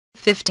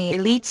50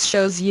 Elites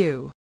shows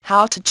you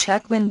how to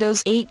check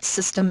Windows 8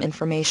 system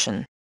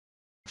information.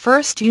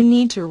 First you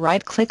need to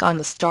right-click on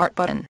the Start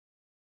button,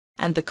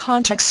 and the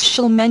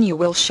contextual menu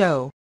will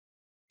show.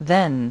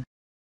 Then,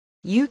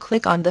 you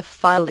click on the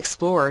File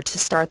Explorer to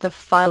start the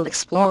File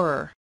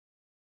Explorer.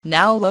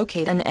 Now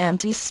locate an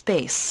empty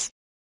space,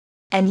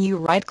 and you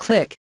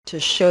right-click to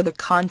show the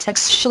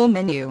contextual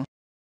menu.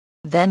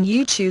 Then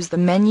you choose the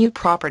menu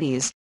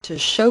Properties to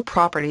show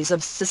Properties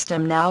of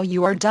System. Now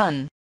you are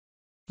done.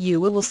 You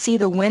will see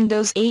the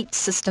Windows 8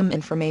 system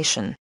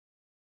information.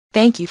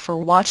 Thank you for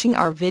watching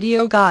our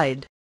video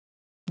guide.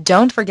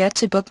 Don't forget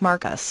to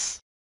bookmark us.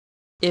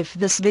 If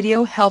this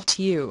video helped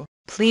you,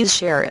 please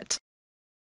share it.